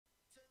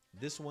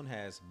This one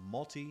has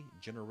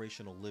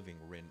multi-generational living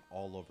written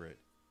all over it.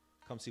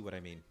 Come see what I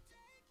mean.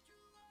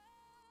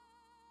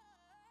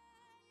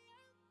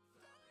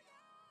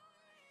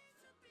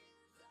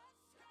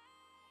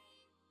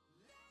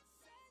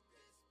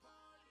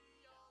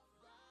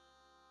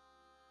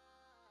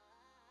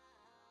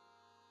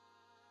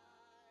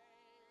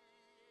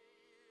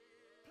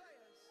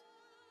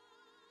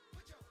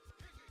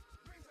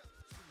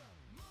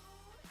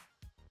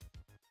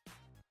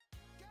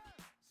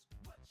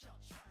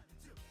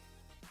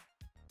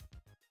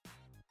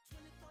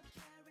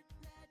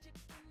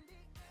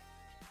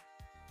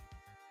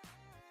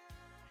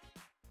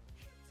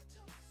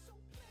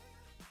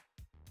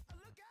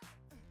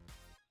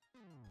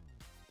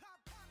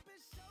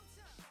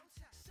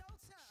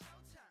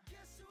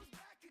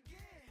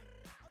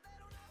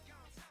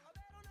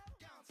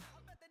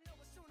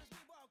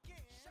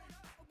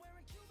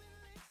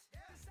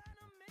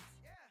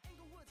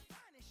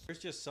 There's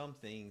just some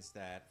things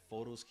that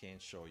photos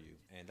can't show you,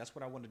 and that's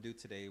what I want to do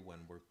today when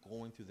we're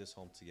going through this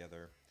home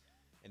together.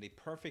 And a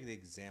perfect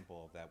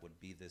example of that would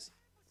be this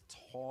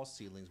tall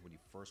ceilings. When you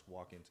first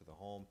walk into the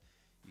home,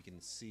 you can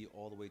see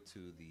all the way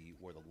to the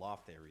where the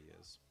loft area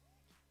is.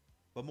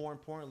 But more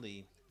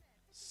importantly,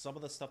 some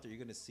of the stuff that you're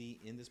going to see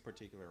in this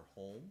particular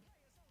home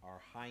are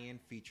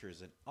high-end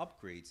features and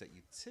upgrades that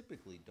you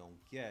typically don't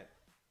get,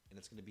 and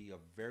it's going to be a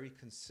very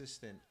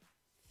consistent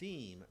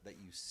theme that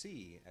you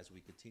see as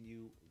we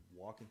continue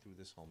walking through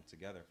this home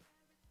together.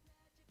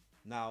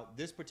 Now,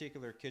 this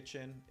particular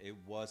kitchen, it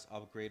was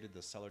upgraded.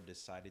 The seller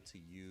decided to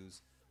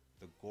use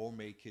the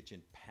gourmet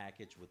kitchen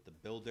package with the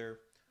builder.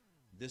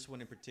 This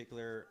one in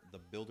particular, the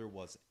builder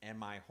was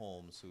MI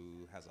Homes,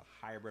 who has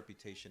a high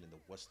reputation in the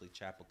Wesley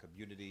Chapel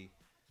community.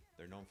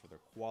 They're known for their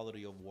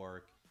quality of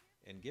work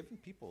and giving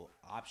people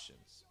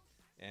options.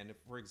 And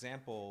for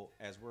example,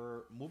 as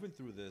we're moving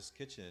through this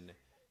kitchen,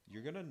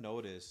 you're gonna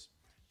notice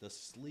the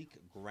sleek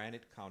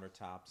granite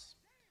countertops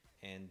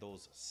and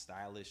those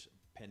stylish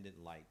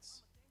pendant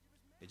lights.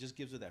 It just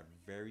gives it that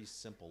very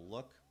simple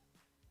look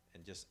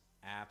and just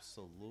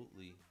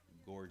absolutely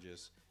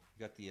gorgeous.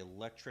 You got the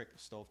electric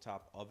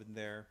stovetop oven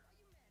there.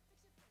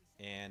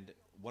 And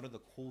one of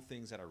the cool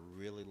things that I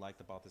really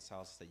liked about this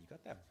house is that you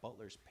got that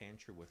Butlers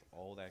Pantry with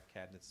all that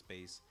cabinet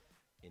space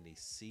in a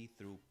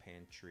see-through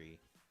pantry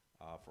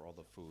for all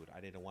the food. I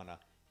didn't want to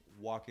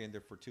walk in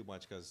there for too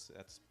much because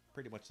that's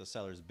pretty much the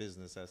seller's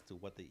business as to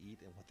what they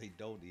eat and what they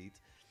don't eat.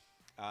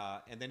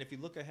 And then if you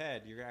look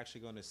ahead, you're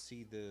actually going to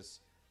see this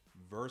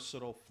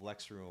versatile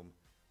flex room.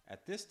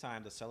 At this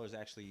time, the seller's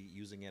actually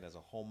using it as a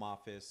home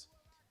office.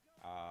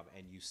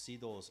 And you see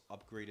those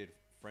upgraded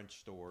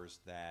French doors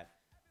that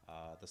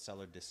the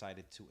seller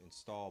decided to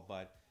install.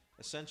 But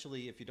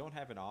essentially, if you don't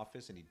have an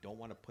office and you don't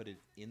want to put it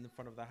in the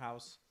front of the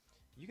house,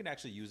 you can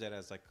actually use that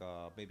as like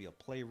maybe a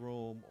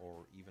playroom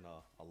or even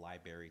a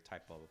library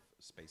type of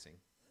spacing.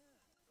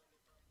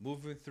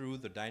 Moving through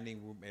the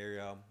dining room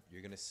area,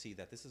 you're going to see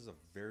that this is a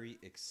very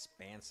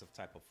expansive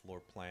type of floor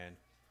plan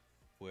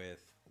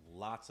with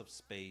lots of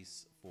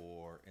space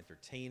for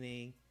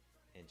entertaining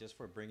and just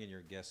for bringing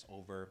your guests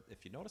over.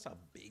 If you notice how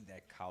big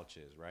that couch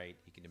is, right?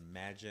 You can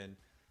imagine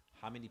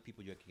how many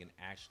people you can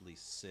actually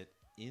sit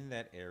in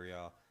that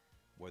area,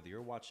 whether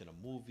you're watching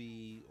a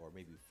movie or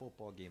maybe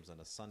football games on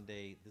a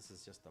Sunday. This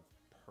is just a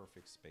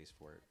perfect space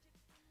for it.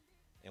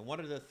 And one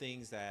of the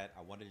things that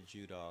I wanted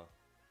you to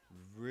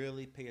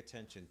really pay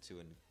attention to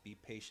and be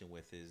patient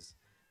with is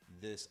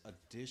this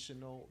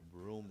additional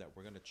room that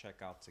we're going to check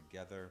out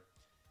together.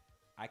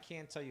 I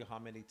can't tell you how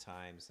many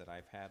times that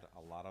I've had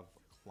a lot of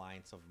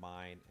clients of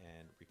mine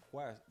and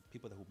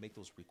people who make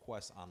those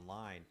requests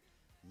online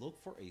look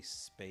for a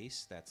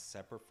space that's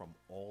separate from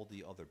all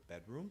the other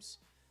bedrooms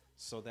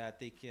so that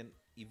they can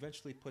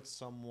eventually put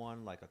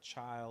someone like a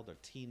child, a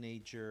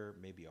teenager,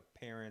 maybe a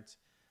parent,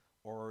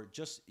 or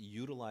just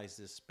utilize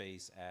this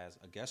space as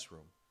a guest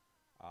room.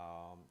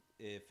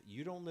 If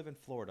you don't live in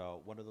Florida,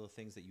 one of the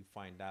things that you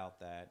find out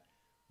that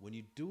when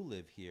you do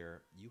live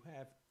here, you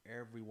have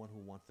everyone who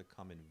wants to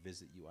come and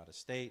visit you out of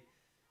state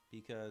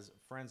because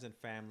friends and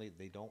family,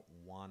 they don't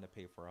want to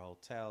pay for a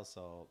hotel,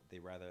 so they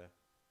rather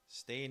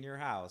stay in your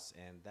house,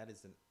 and that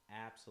is an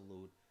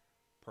absolute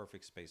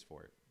perfect space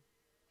for it.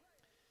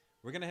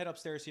 We're going to head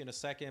upstairs here in a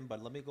second,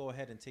 but let me go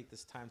ahead and take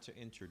this time to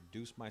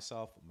introduce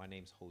myself. My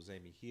name's Jose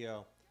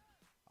Mejia.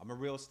 I'm a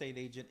real estate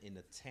agent in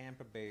the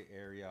Tampa Bay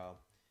area,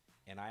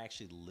 and I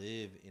actually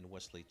live in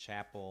Wesley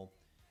Chapel.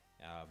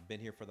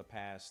 Been here for the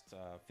past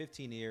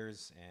 15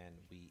 years, and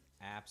we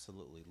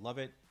absolutely love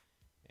it.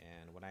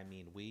 And when I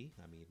mean we,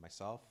 I mean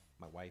myself,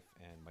 my wife,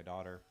 and my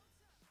daughter.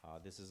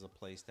 This is a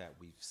place that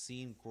we've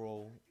seen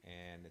grow,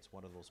 and it's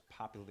one of those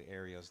popular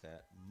areas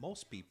that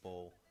most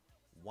people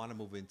want to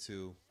move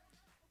into.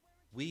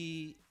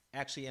 We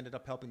actually ended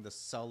up helping the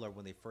seller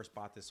when they first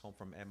bought this home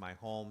from MI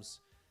Homes,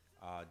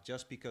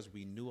 just because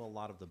we knew a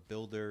lot of the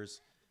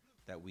builders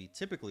that we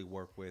typically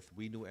work with.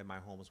 We knew MI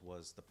Homes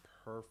was the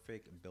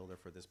perfect builder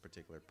for this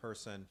particular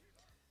person.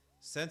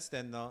 Since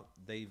then, though,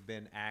 they've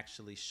been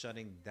actually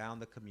shutting down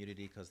the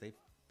community because they've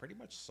pretty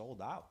much sold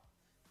out.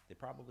 They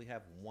probably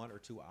have 1 or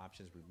 2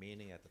 options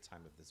remaining at the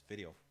time of this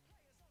video.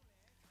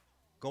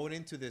 Going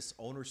into this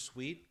owner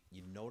suite,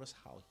 you notice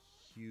how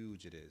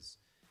huge it is.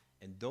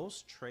 And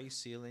those tray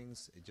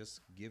ceilings, it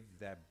just give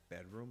that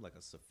bedroom like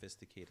a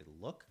sophisticated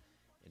look,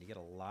 and you get a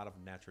lot of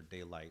natural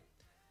daylight.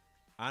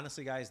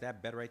 Honestly, guys,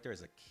 that bed right there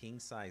is a king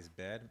size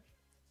bed.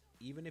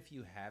 Even if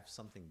you have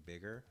something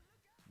bigger,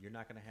 you're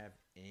not gonna have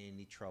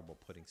any trouble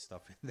putting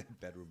stuff in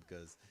that bedroom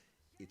because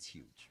it's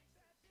huge.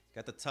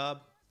 Got the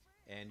tub,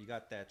 and you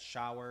got that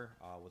shower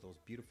with those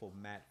beautiful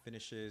matte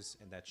finishes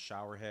and that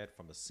shower head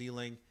from the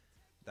ceiling.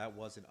 That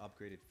was an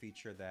upgraded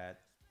feature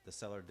that the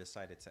seller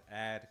decided to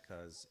add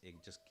because it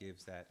just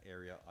gives that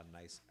area a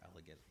nice,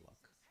 elegant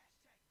look.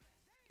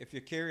 If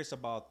you're curious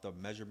about the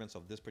measurements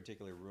of this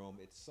particular room,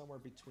 it's somewhere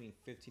between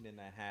 15 and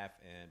a half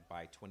and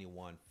by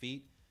 21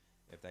 feet,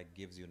 if that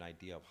gives you an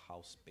idea of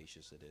how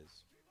spacious it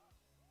is.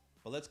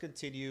 But let's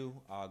continue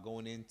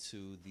going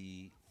into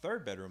the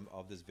third bedroom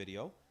of this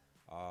video.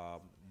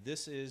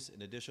 This is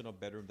an additional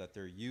bedroom that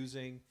they're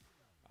using.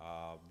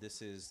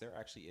 They're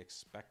actually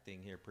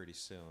expecting here pretty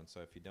soon. So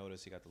if you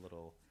notice, you got the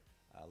little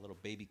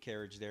baby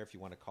carriage there, if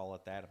you want to call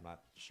it that. I'm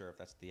not sure if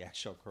that's the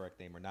actual correct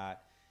name or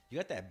not. You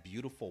got that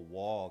beautiful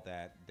wall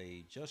that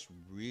they just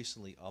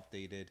recently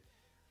updated.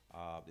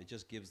 It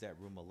just gives that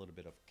room a little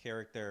bit of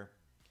character.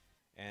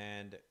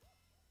 And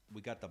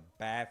we got the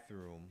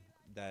bathroom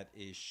that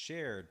is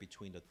shared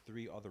between the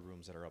 3 other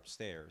rooms that are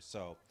upstairs.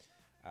 So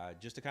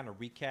just to kind of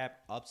recap,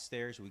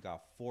 upstairs we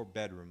got 4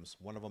 bedrooms.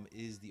 One of them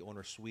is the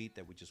owner suite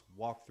that we just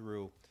walked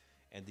through,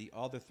 and the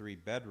other 3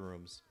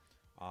 bedrooms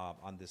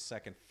on the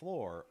second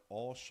floor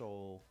all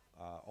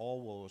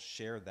will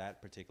share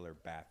that particular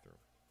bathroom.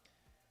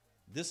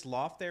 This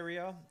loft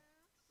area,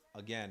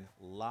 again,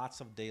 lots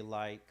of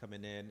daylight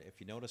coming in. If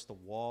you notice the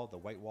wall, the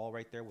white wall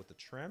right there with the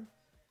trim,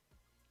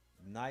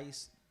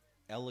 nice,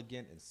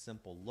 elegant, and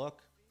simple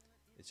look.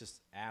 It's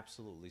just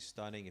absolutely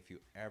stunning. If you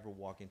ever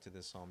walk into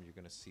this home, you're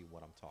going to see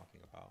what I'm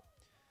talking about.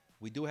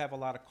 We do have a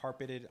lot of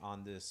carpeted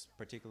on this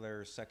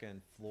particular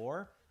second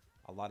floor.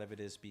 A lot of it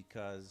is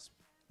because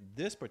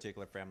this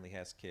particular family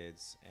has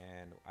kids,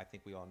 and I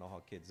think we all know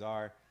how kids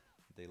are.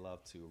 They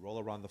love to roll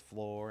around the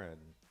floor and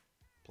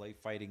play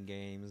fighting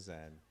games,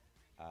 and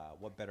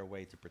what better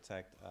way to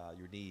protect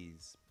your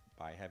knees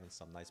by having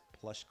some nice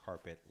plush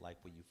carpet like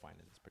what you find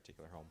in this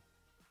particular home.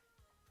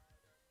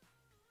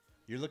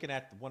 You're looking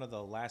at one of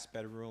the last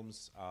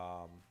bedrooms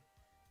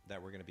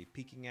that we're going to be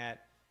peeking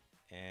at,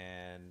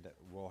 and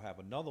we'll have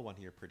another one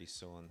here pretty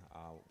soon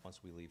once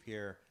we leave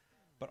here.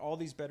 But all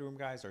these bedroom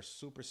guys are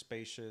super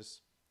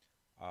spacious,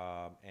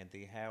 and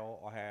they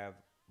all have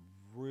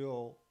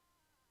real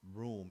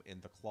room in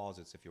the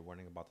closets if you're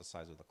wondering about the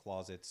size of the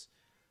closets.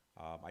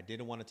 I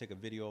didn't want to take a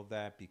video of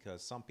that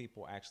because some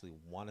people actually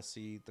want to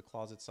see the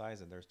closet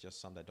size, and there's just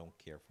some that don't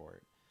care for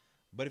it.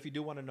 But if you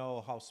do want to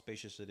know how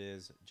spacious it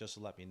is, just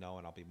let me know,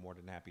 and I'll be more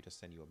than happy to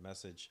send you a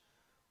message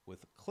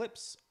with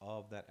clips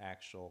of that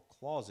actual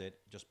closet.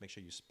 Just make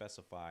sure you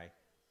specify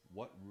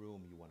what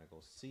room you want to go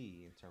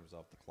see in terms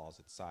of the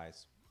closet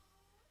size.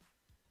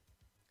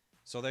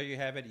 So there you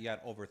have it. You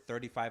got over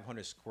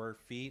 3,500 square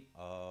feet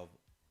of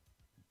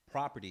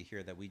property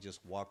here that we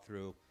just walked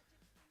through.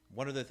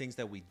 One of the things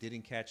that we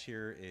didn't catch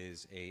here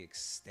is a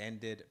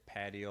extended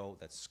patio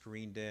that's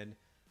screened in.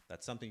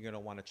 That's something you're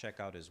going to want to check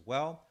out as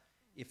well.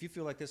 If you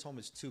feel like this home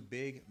is too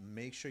big,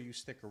 make sure you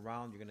stick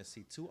around. You're going to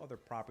see 2 other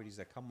properties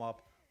that come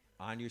up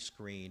on your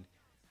screen.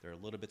 They're a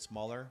little bit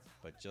smaller,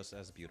 but just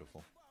as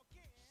beautiful.